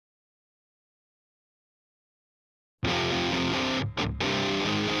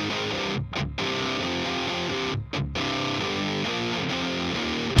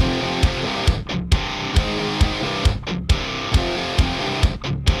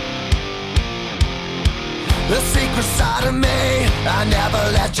The secret side of me I never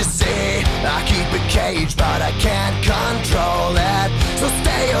let you see. I keep it caged but I can't control it. So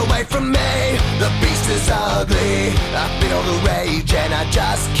stay away from me, the beast is ugly. I feel the rage and I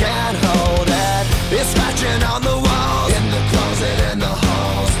just can't hold